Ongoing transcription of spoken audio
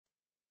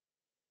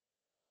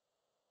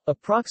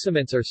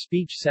Approximants are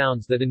speech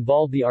sounds that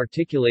involve the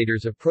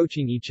articulators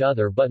approaching each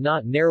other but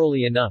not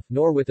narrowly enough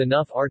nor with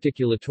enough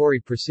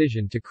articulatory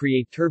precision to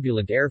create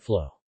turbulent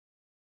airflow.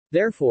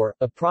 Therefore,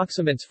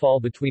 approximants fall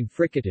between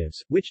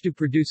fricatives, which do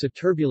produce a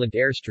turbulent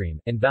airstream,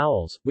 and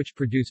vowels, which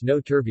produce no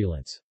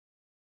turbulence.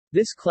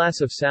 This class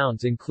of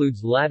sounds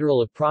includes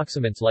lateral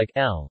approximants like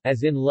L,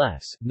 as in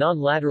less,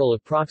 non-lateral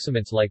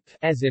approximants like P,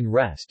 as in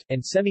rest,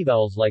 and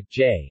semivowels like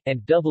J,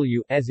 and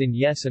W, as in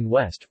yes and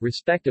west,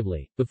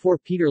 respectively, before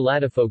Peter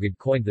Ladefoged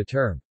coined the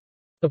term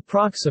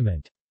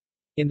approximant.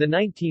 In the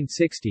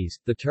 1960s,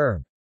 the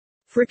term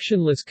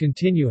frictionless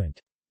continuant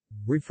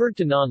referred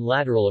to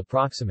non-lateral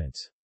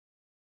approximants.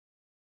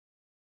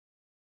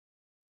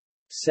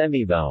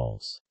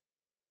 Semivowels.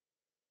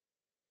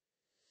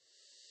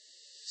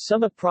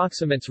 Some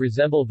approximants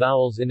resemble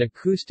vowels in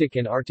acoustic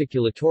and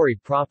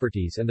articulatory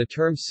properties, and the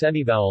terms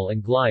semivowel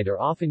and glide are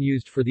often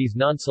used for these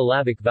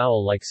non-syllabic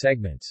vowel-like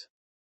segments.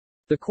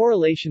 The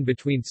correlation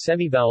between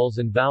semivowels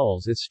and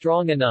vowels is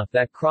strong enough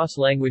that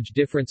cross-language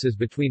differences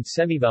between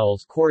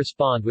semivowels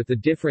correspond with the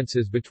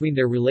differences between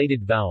their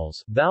related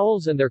vowels.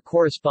 Vowels and their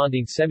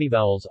corresponding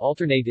semivowels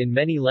alternate in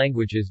many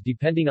languages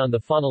depending on the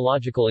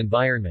phonological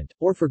environment,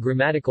 or for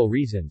grammatical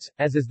reasons,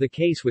 as is the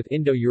case with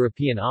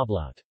Indo-European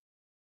ablaut.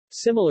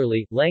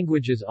 Similarly,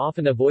 languages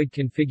often avoid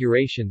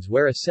configurations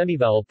where a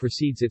semivowel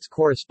precedes its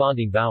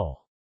corresponding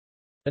vowel.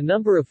 A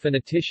number of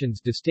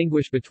phoneticians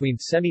distinguish between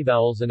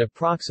semivowels and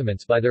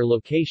approximants by their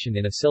location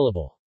in a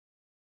syllable.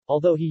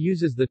 Although he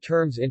uses the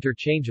terms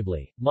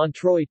interchangeably,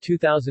 Montroy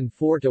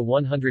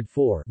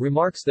 2004-104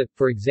 remarks that,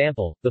 for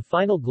example, the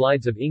final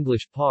glides of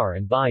English par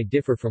and by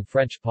differ from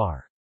French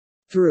par,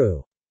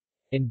 through,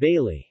 and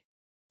Bailey,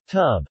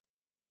 tub,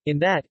 in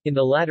that, in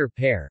the latter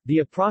pair, the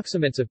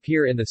approximants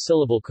appear in the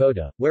syllable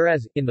coda,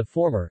 whereas, in the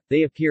former,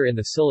 they appear in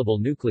the syllable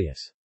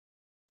nucleus.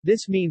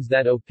 This means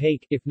that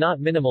opaque, if not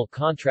minimal,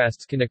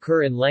 contrasts can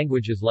occur in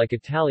languages like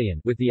Italian,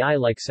 with the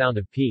I-like sound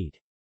of pied,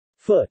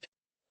 foot,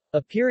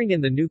 appearing in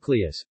the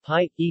nucleus,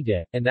 pi,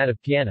 ide, and that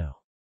of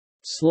piano,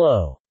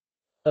 slow,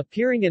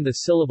 appearing in the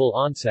syllable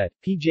onset,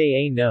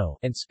 pja no,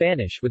 and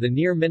Spanish with a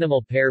near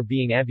minimal pair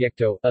being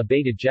abyecto, a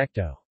beta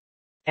jecto,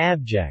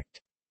 abject,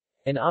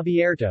 and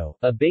abierto,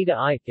 a beta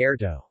I,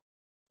 erto,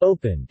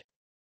 opened.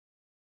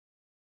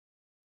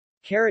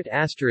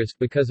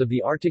 Because of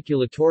the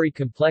articulatory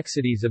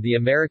complexities of the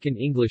American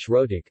English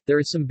rhotic, there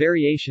is some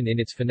variation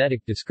in its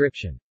phonetic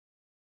description.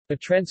 A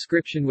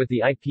transcription with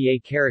the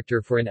IPA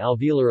character for an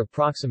alveolar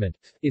approximant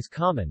is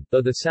common,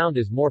 though the sound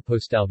is more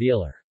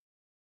postalveolar.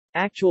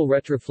 Actual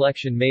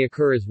retroflexion may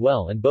occur as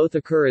well, and both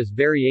occur as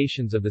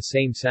variations of the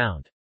same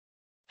sound.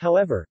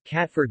 However,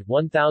 Catford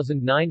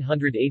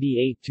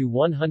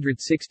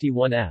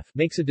 1988-161F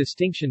makes a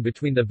distinction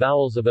between the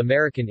vowels of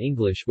American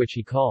English, which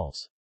he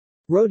calls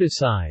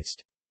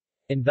rhoticized,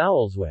 and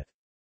vowels with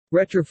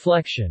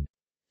retroflexion,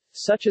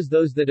 such as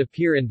those that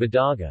appear in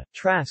Badaga.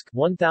 Trask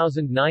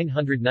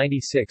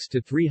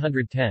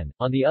 1996-310,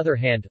 on the other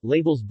hand,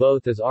 labels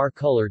both as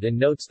R-colored and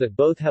notes that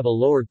both have a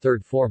lowered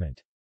third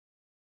formant.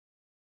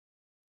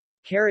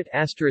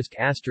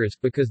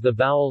 Because the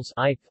vowels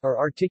I are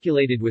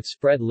articulated with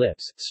spread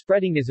lips,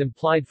 spreading is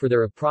implied for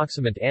their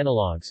approximant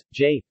analogues,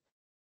 j.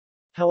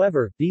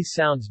 However, these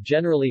sounds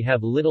generally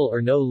have little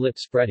or no lip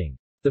spreading.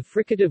 The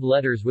fricative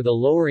letters with a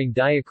lowering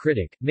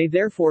diacritic may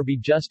therefore be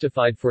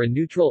justified for a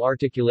neutral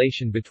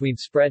articulation between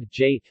spread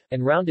j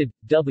and rounded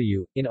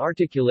w. In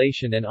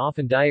articulation and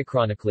often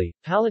diachronically,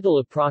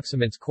 palatal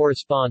approximants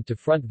correspond to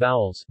front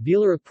vowels,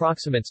 velar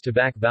approximants to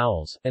back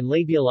vowels, and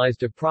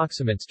labialized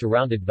approximants to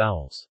rounded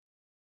vowels.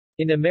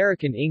 In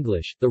American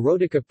English, the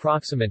rhotic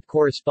approximant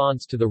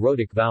corresponds to the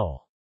rhotic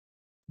vowel.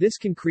 This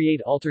can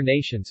create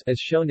alternations, as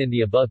shown in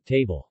the above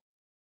table.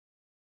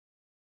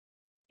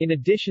 In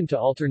addition to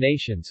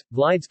alternations,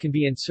 glides can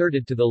be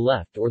inserted to the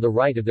left or the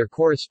right of their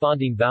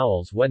corresponding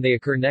vowels when they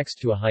occur next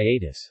to a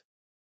hiatus.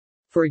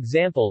 For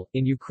example,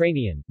 in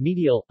Ukrainian,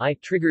 medial I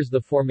triggers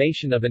the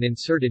formation of an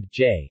inserted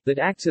j that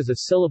acts as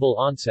a syllable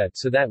onset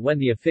so that when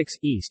the affix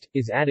east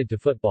is added to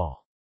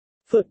football,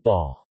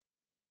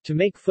 to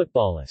make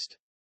footballist,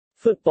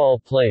 football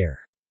player,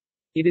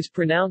 it is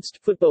pronounced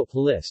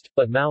footballist,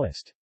 but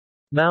Maoist,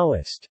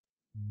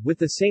 with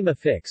the same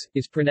affix,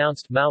 is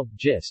pronounced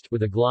gist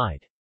with a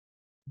glide.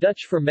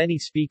 Dutch for many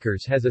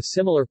speakers has a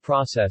similar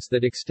process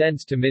that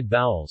extends to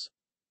mid-vowels.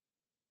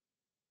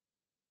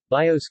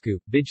 Bioscoop,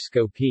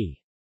 Bijscoop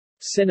p.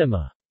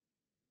 Cinema.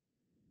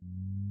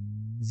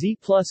 Z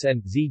plus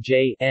and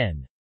ZJ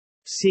N.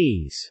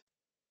 Cs.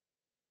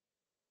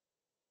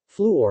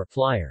 Fluor,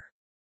 flyer.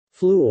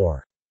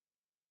 Fluor.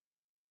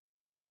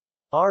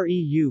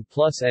 REU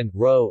plus and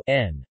Ro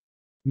N.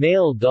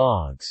 Male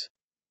dogs.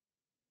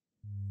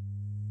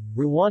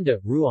 Rwanda,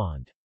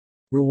 Ruand.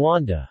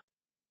 Rwanda.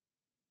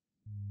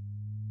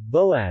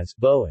 Boaz,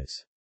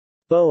 Boaz.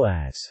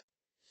 Boaz.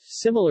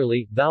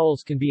 Similarly,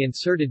 vowels can be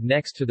inserted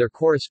next to their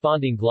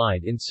corresponding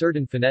glide in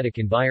certain phonetic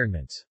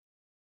environments.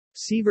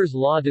 Siever's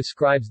law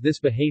describes this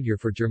behavior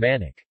for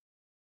Germanic.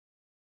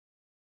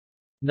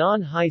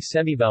 Non-high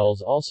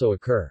semivowels also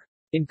occur.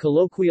 In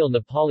colloquial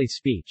Nepali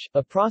speech,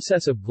 a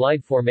process of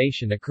glide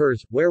formation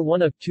occurs, where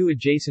one of two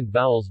adjacent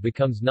vowels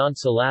becomes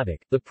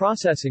non-syllabic. The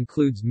process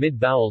includes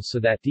mid-vowels so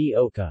that d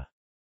o ka,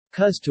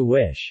 cuz to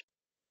wish,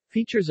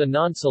 features a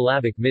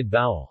non-syllabic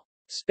mid-vowel.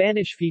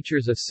 Spanish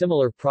features a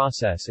similar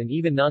process and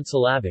even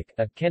non-syllabic,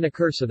 a, can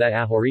occur so that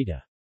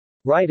ahorita,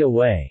 right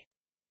away,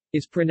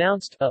 is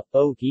pronounced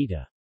o,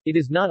 ita. It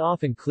is not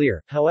often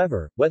clear,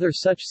 however, whether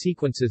such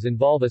sequences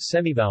involve a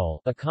semivowel,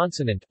 a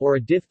consonant, or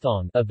a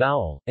diphthong, a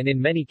vowel, and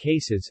in many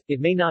cases, it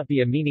may not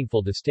be a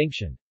meaningful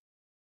distinction.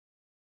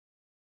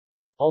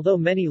 Although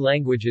many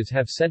languages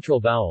have central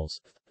vowels,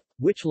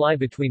 which lie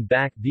between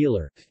back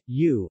velar,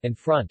 u, and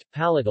front,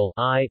 palatal,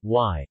 I,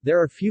 y,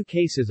 there are few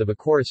cases of a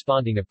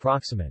corresponding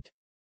approximant.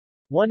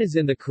 One is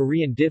in the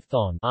Korean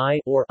diphthong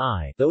I or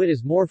I, though it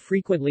is more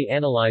frequently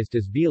analyzed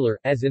as velar,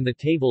 as in the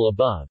table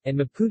above, and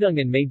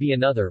Mapudungun may be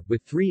another,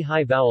 with three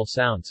high vowel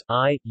sounds,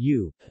 I,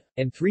 U, P,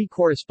 and three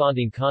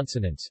corresponding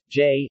consonants,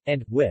 J,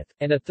 and, with,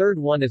 and a third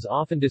one is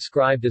often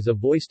described as a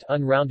voiced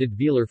unrounded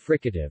velar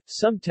fricative.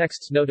 Some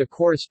texts note a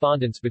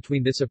correspondence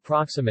between this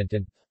approximant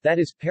and, that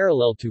is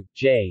parallel to,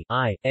 J,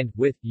 I, and,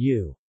 with,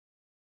 U.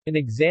 An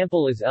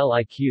example is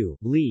liq,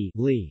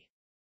 li,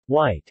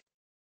 white.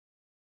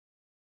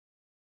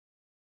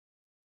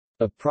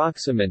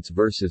 Approximants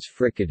versus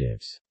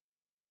fricatives.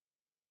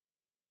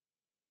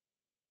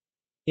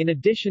 In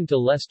addition to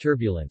less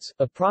turbulence,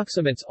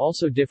 approximants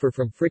also differ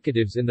from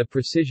fricatives in the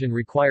precision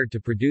required to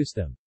produce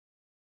them.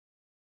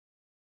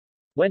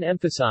 When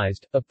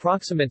emphasized,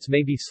 approximants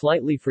may be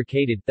slightly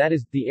fricated, that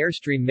is, the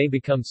airstream may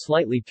become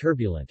slightly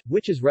turbulent,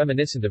 which is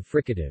reminiscent of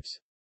fricatives.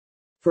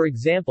 For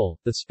example,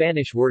 the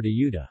Spanish word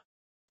ayuda,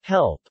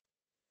 help,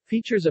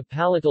 features a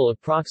palatal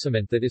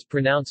approximant that is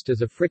pronounced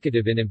as a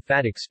fricative in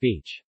emphatic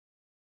speech.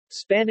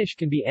 Spanish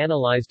can be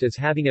analyzed as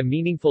having a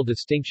meaningful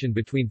distinction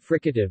between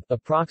fricative,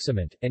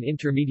 approximant, and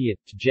intermediate,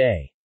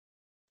 j.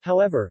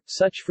 However,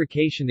 such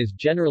frication is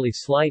generally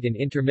slight and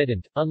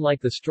intermittent, unlike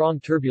the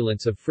strong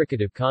turbulence of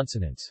fricative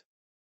consonants.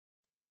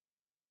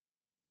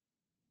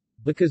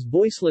 Because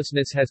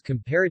voicelessness has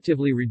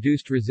comparatively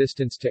reduced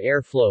resistance to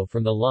airflow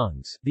from the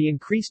lungs, the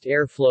increased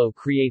airflow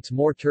creates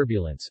more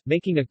turbulence,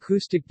 making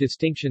acoustic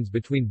distinctions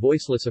between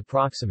voiceless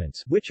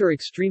approximants, which are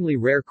extremely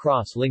rare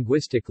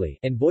cross-linguistically,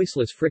 and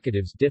voiceless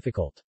fricatives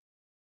difficult.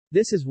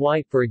 This is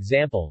why, for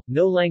example,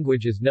 no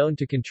language is known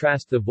to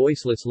contrast the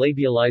voiceless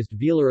labialized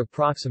velar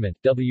approximant,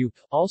 w,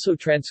 also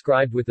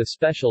transcribed with a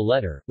special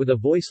letter, with a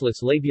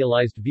voiceless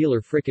labialized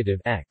velar fricative,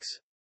 x.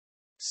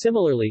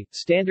 Similarly,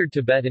 Standard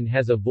Tibetan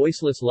has a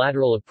voiceless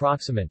lateral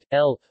approximant,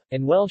 L,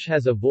 and Welsh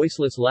has a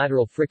voiceless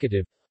lateral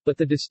fricative, but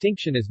the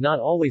distinction is not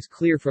always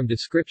clear from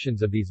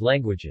descriptions of these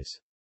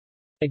languages.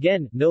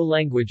 Again, no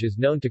language is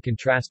known to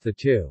contrast the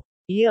two.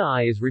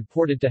 EI is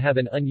reported to have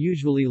an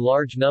unusually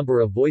large number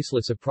of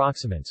voiceless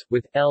approximants,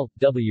 with L,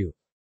 W.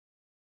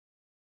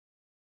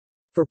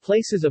 For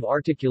places of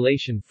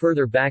articulation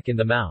further back in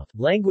the mouth,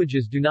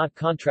 languages do not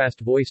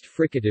contrast voiced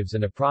fricatives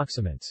and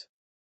approximants.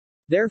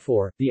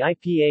 Therefore, the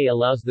IPA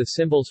allows the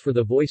symbols for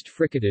the voiced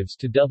fricatives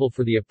to double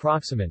for the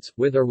approximants,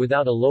 with or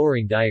without a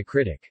lowering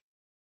diacritic.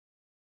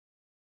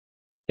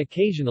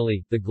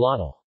 Occasionally, the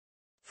glottal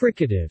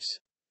fricatives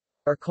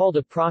are called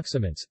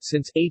approximants,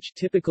 since H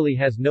typically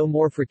has no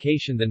more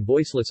frication than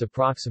voiceless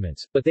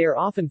approximants, but they are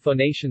often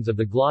phonations of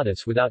the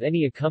glottis without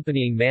any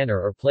accompanying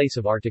manner or place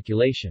of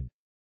articulation.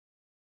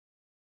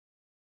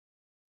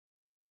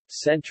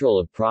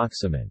 Central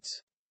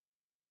approximants.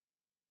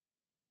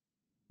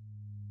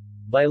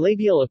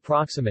 Bilabial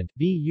approximant,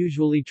 B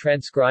usually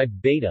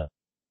transcribed beta.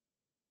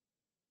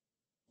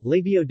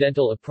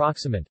 Labiodental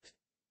approximant.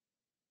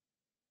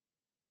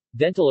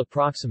 Dental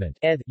approximant,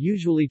 eth,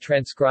 usually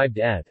transcribed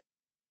eth.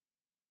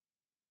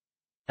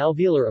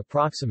 Alveolar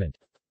approximant.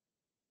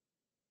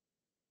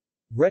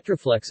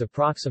 Retroflex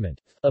approximant,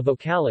 a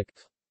vocalic.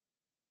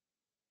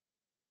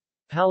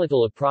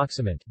 Palatal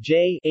approximant,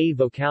 J, a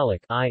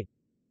vocalic, I.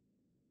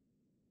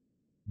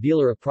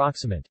 Velar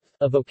approximant,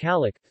 a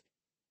vocalic.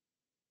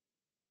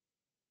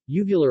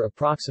 Uvular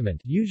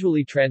approximant,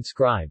 usually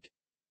transcribed.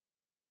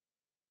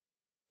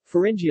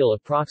 Pharyngeal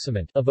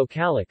approximant, a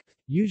vocalic,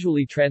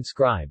 usually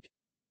transcribed.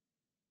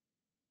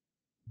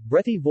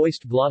 Breathy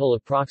voiced glottal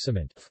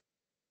approximant.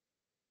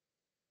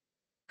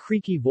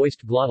 Creaky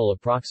voiced glottal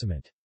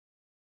approximant.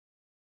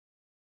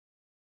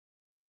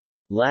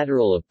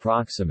 Lateral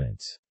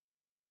approximants.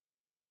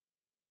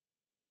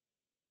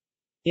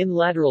 In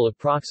lateral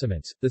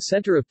approximants, the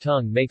center of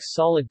tongue makes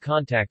solid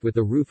contact with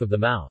the roof of the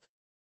mouth.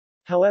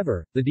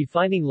 However, the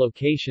defining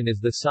location is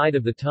the side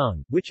of the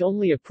tongue, which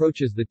only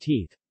approaches the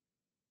teeth.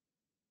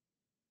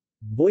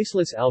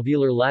 Voiceless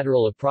alveolar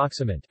lateral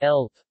approximant,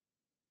 L.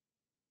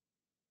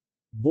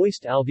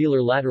 Voiced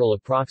alveolar lateral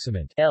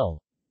approximant, L.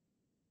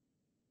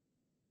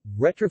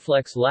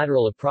 Retroflex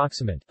lateral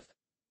approximant.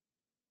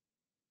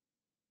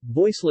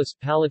 Voiceless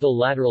palatal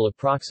lateral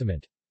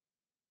approximant.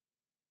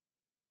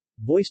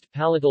 Voiced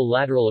palatal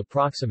lateral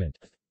approximant.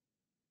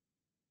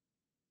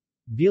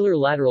 Velar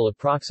lateral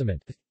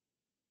approximant.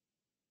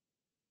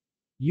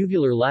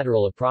 Uvular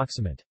lateral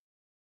approximant.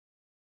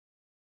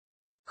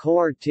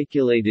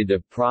 Co-articulated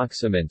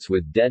approximants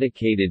with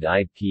dedicated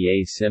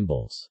IPA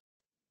symbols.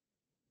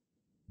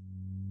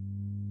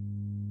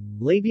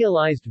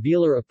 Labialized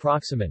velar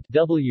approximant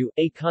W,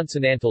 a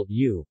consonantal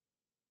U.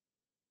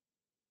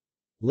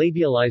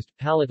 Labialized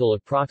palatal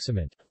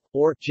approximant,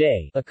 or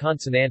J, a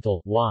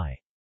consonantal Y.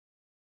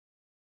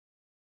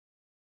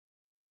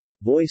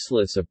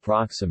 Voiceless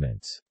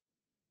approximants.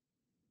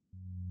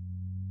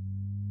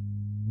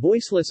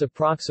 Voiceless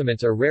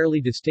approximants are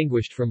rarely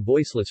distinguished from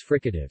voiceless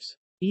fricatives.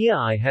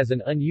 EI has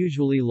an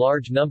unusually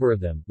large number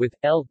of them, with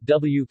L,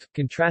 W,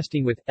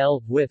 contrasting with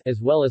L, with, as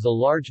well as a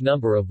large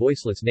number of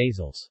voiceless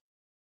nasals.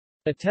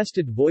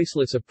 Attested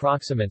voiceless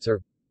approximants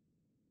are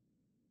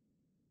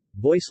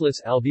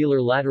voiceless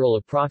alveolar lateral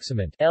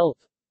approximant L,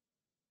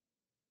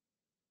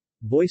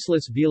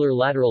 voiceless velar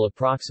lateral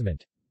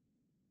approximant,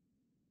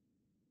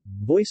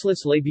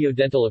 voiceless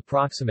labiodental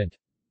approximant,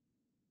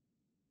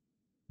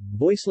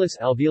 voiceless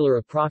alveolar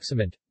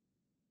approximant,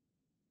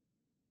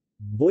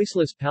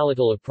 voiceless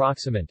palatal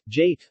approximant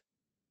J,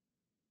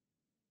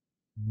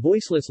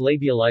 voiceless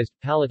labialized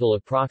palatal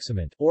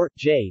approximant, or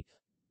J,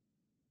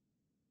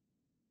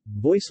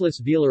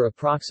 voiceless velar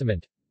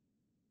approximant,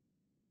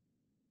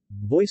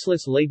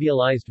 voiceless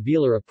labialized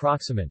velar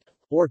approximant,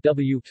 or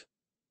W,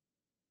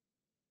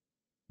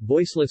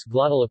 voiceless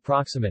glottal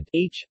approximant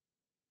H,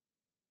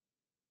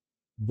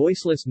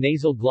 voiceless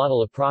nasal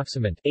glottal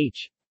approximant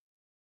H.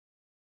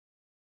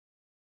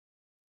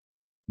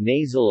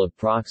 Nasal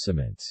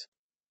approximants.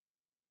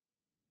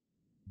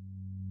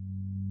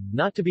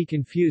 Not to be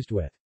confused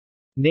with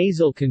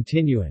nasal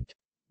continuant,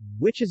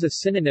 which is a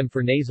synonym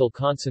for nasal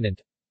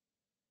consonant.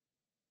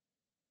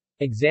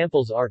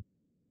 Examples are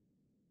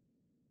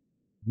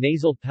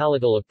nasal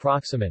palatal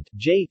approximant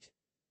J,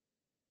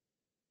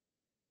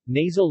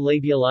 nasal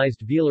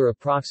labialized velar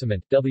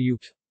approximant W,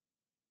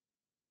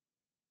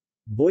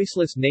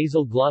 voiceless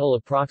nasal glottal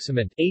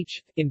approximant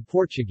H. In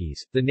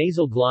Portuguese, the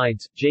nasal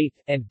glides J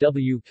and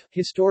W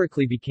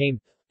historically became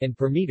and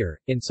per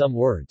meter in some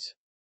words.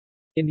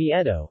 In the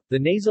Edo, the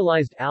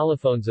nasalized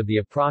allophones of the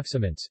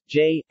approximants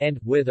J and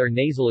with are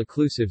nasal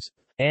occlusives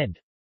and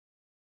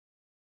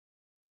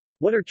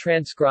what are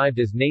transcribed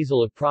as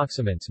nasal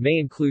approximants may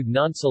include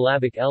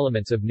non-syllabic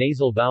elements of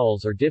nasal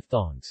vowels or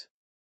diphthongs.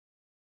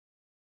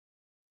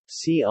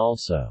 See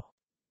also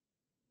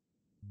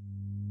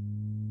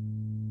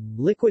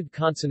liquid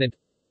consonant,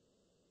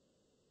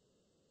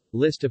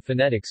 list of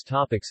phonetics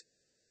topics,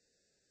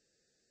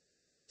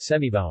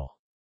 semivowel.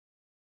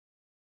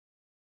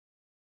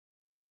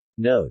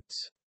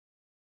 Notes.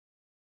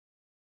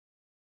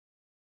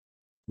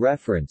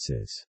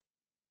 References.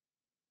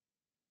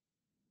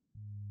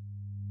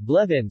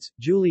 Blevins,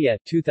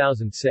 Juliet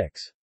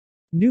 2006.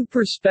 New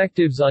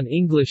Perspectives on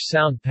English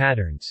Sound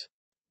Patterns.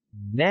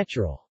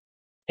 Natural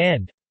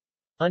and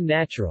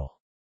Unnatural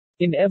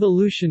in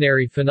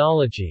Evolutionary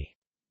Phonology.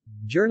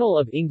 Journal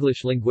of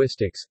English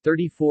Linguistics,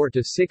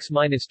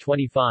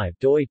 34-6-25,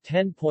 doi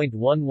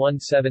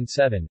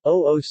 10.1177,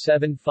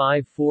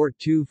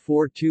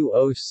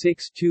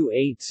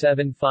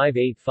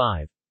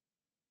 0075424206287585.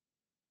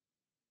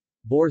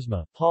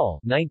 Boersma, Paul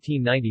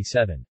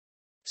 1997.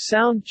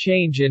 Sound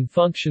Change in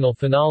Functional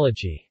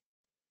Phonology.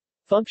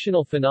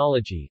 Functional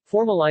Phonology,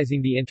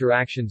 Formalizing the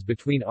Interactions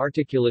Between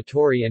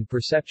Articulatory and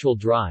Perceptual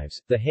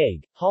Drives, The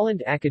Hague,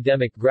 Holland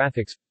Academic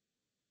Graphics.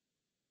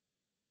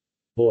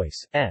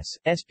 Boyce, S.,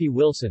 S. P.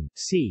 Wilson,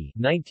 C.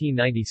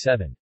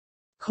 1997.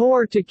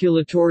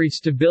 Co-articulatory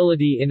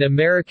Stability in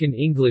American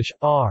English,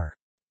 R.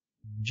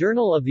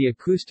 Journal of the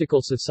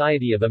Acoustical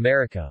Society of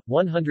America,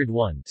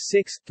 101,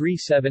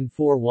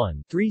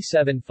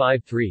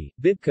 6-3741-3753,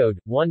 bibcode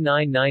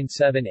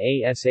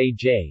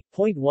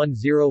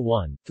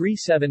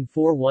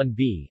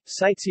 1997ASAJ.101-3741B,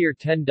 CiteSeer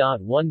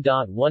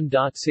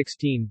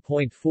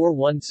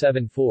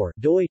 10.1.1.16.4174,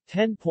 doi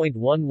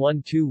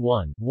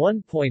 10.1121,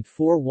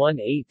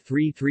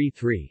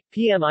 1.418333,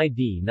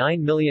 PMID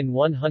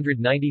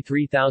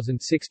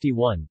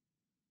 9193061.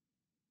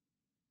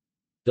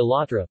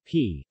 Delattre,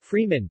 P.,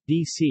 Freeman,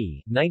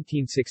 D.C.,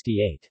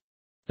 1968.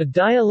 A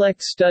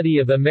Dialect Study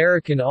of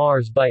American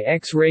R's by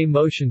X-Ray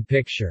Motion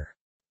Picture.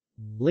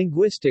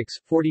 Linguistics,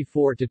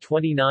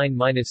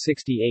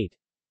 44-29-68.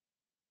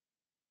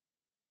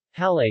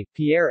 Halle,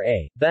 Pierre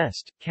A.,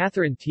 Best,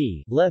 Catherine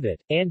T.,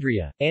 Levitt,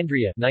 Andrea,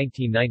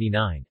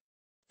 1999.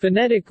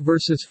 Phonetic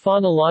versus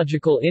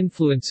Phonological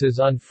Influences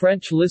on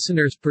French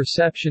Listeners'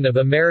 Perception of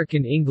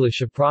American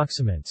English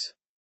Approximants.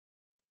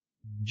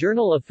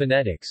 Journal of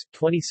Phonetics,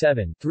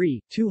 27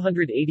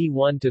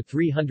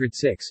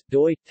 281-306,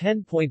 doi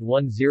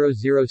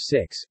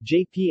 10.1006,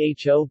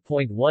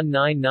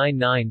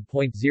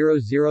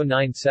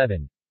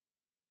 JPHO.1999.0097.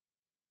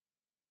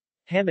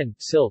 Hammond,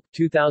 Silk,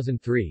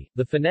 2003,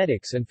 The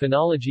Phonetics and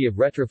Phonology of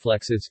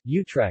Retroflexes,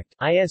 Utrecht,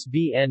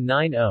 ISBN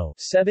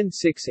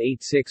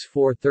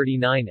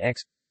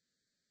 90-7686439-X.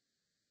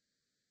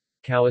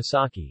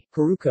 Kawasaki,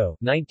 Haruko,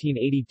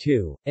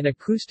 1982, An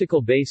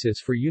Acoustical Basis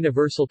for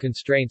Universal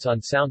Constraints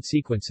on Sound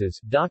Sequences,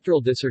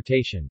 doctoral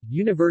dissertation,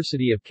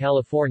 University of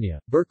California,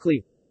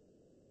 Berkeley.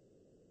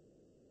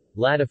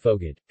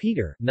 Ladefoged,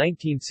 Peter,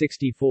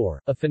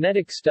 1964, A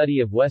Phonetic Study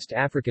of West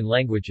African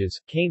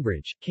Languages,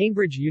 Cambridge,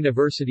 Cambridge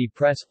University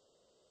Press.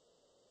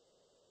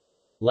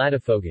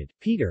 Ladefoged,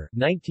 Peter,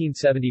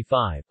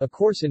 1975, A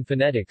Course in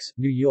Phonetics,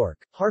 New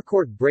York,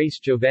 Harcourt Brace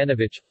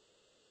Jovanovich.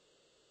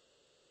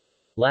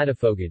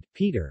 Ladefoged,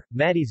 Peter,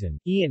 Madison,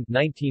 Ian,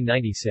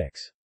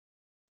 1996.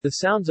 The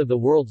Sounds of the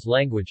World's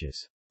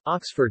Languages.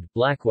 Oxford,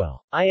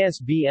 Blackwell.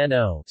 ISBN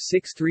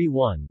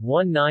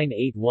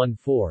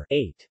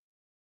 0-631-19814-8.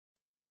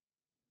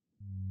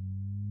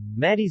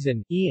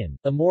 Madison, Ian,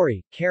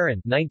 Amori, Karen,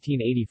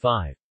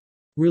 1985.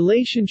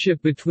 Relationship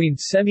between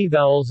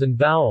semivowels and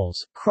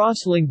vowels,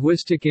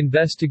 Cross-Linguistic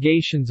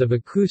Investigations of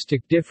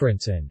Acoustic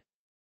Difference in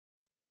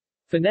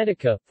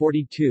Phonetica,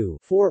 42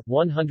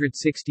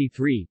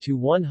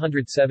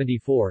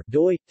 163-174,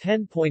 doi,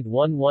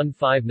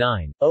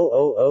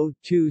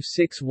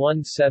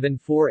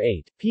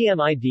 10.1159/000261748,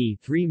 PMID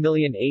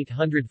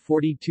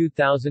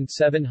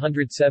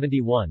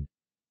 3842771.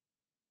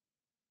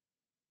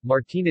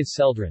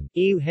 Martinez-Celdran,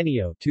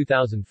 Eugenio,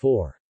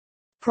 2004.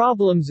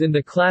 Problems in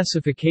the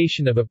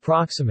Classification of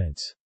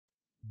Approximants.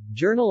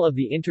 Journal of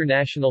the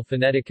International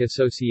Phonetic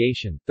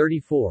Association,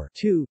 34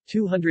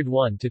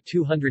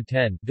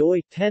 201-210,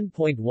 doi,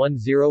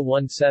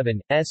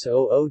 10.1017,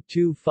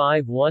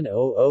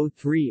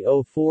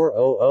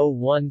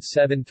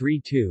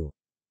 S00251003040011732.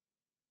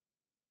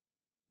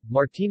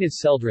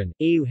 Martinez-Celdran,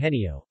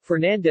 Eugenio,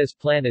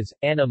 Fernandez-Planas,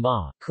 Ana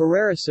Ma,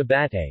 Carrera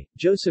Sabate,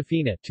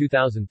 Josefina,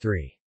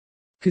 2003.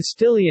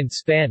 Castilian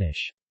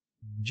Spanish.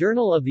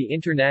 Journal of the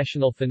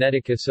International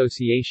Phonetic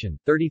Association,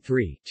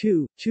 33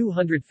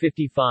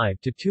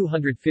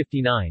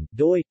 255-259,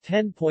 doi,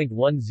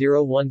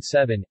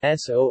 10.1017,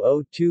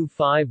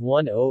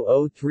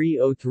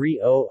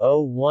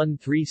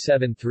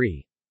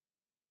 S002510030300137.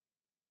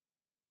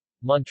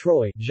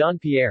 Montreuil,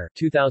 Jean-Pierre,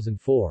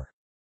 2004.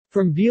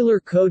 From velar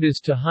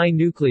codas to high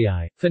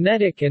nuclei,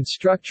 Phonetic and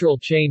Structural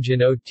Change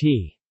in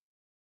OT.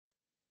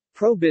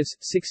 Probis,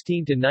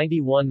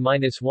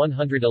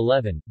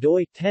 16-91-111,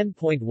 doi,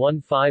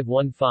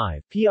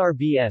 10.1515,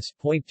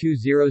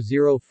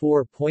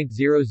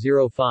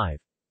 PRBS.2004.005.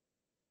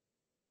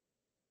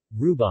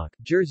 Rubach,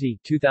 Jerzy,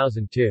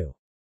 2002.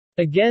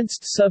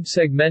 Against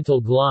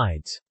Subsegmental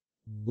Glides.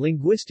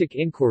 Linguistic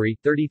Inquiry,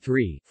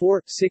 33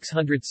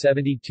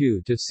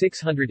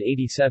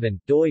 672-687,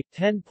 doi,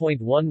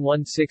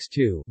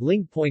 10.1162,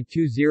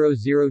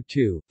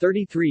 ling.2002,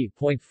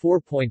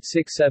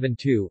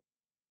 33.4.672.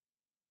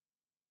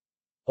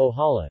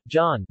 Ohala,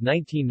 John,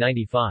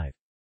 1995.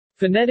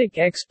 Phonetic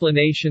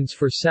Explanations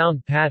for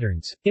Sound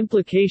Patterns,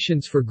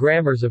 Implications for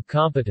Grammars of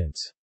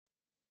Competence.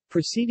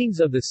 Proceedings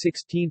of the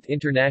 16th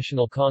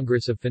International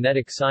Congress of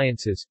Phonetic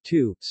Sciences,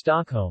 2,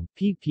 Stockholm,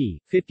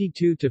 pp.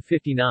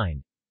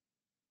 52-59.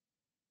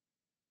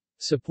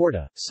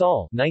 Saporta,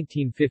 Saul,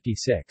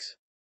 1956.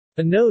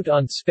 A Note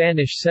on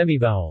Spanish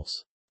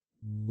Semivowels.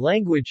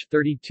 Language,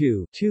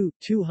 32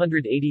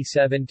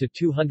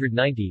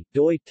 287-290,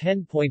 doi,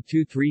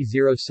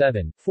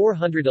 10.2307,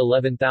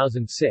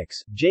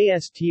 411006,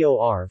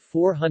 JSTOR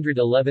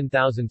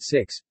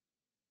 411006.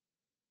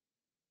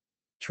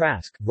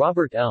 Trask,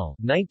 Robert L.,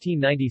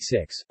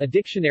 1996, A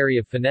Dictionary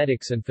of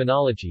Phonetics and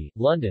Phonology,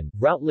 London,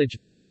 Routledge.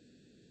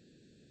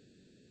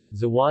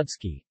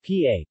 Zawadzki,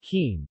 P.A.,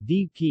 Keen,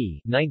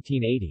 D.P.,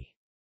 1980.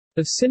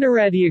 A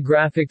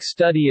Synoradiographic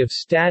Study of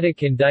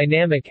Static and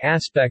Dynamic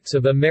Aspects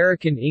of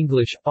American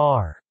English,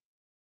 R.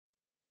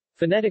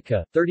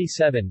 Phonetica,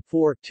 37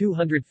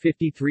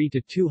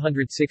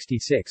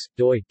 253-266,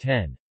 doi,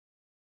 10.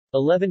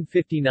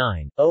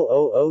 1159,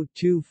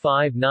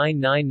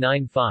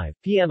 000259995,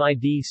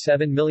 PMID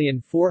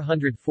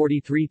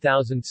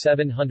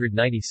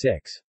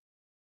 7443796.